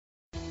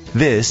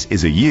This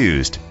is a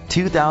used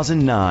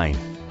 2009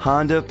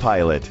 Honda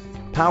Pilot,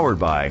 powered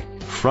by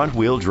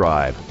front-wheel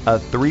drive, a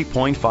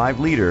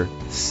 3.5-liter,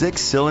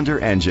 6-cylinder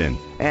engine,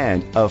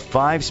 and a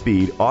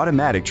 5-speed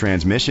automatic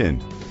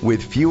transmission.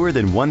 With fewer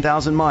than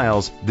 1,000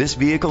 miles, this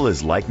vehicle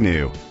is like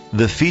new.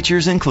 The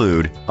features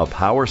include a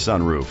power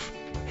sunroof,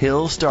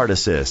 hill start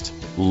assist,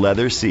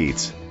 leather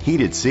seats,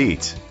 heated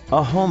seats,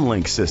 a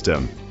HomeLink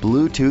system,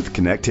 Bluetooth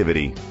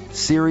connectivity,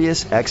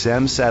 Sirius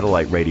XM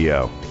satellite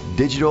radio,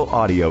 digital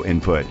audio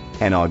input,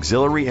 and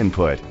auxiliary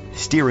input,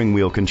 steering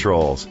wheel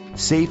controls.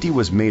 Safety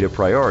was made a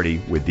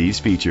priority with these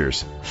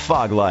features: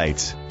 fog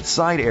lights,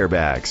 side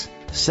airbags,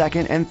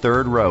 second and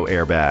third row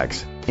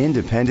airbags,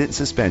 independent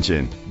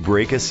suspension,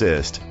 brake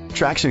assist,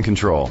 traction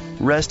control.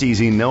 Rest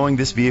easy knowing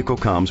this vehicle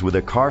comes with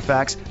a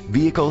Carfax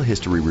Vehicle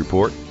History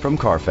Report from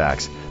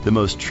Carfax, the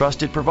most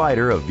trusted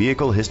provider of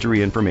vehicle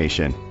history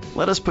information.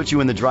 Let us put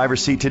you in the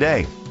driver's seat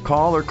today.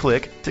 Call or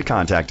click to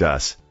contact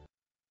us.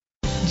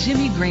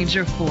 Jimmy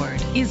Granger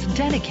Ford is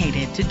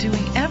dedicated to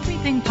doing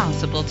everything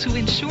possible to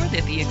ensure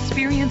that the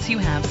experience you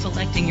have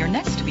selecting your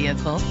next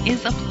vehicle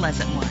is a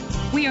pleasant one.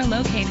 We are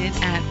located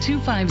at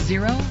 250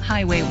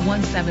 Highway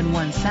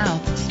 171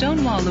 South,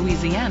 Stonewall,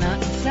 Louisiana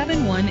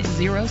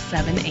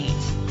 71078.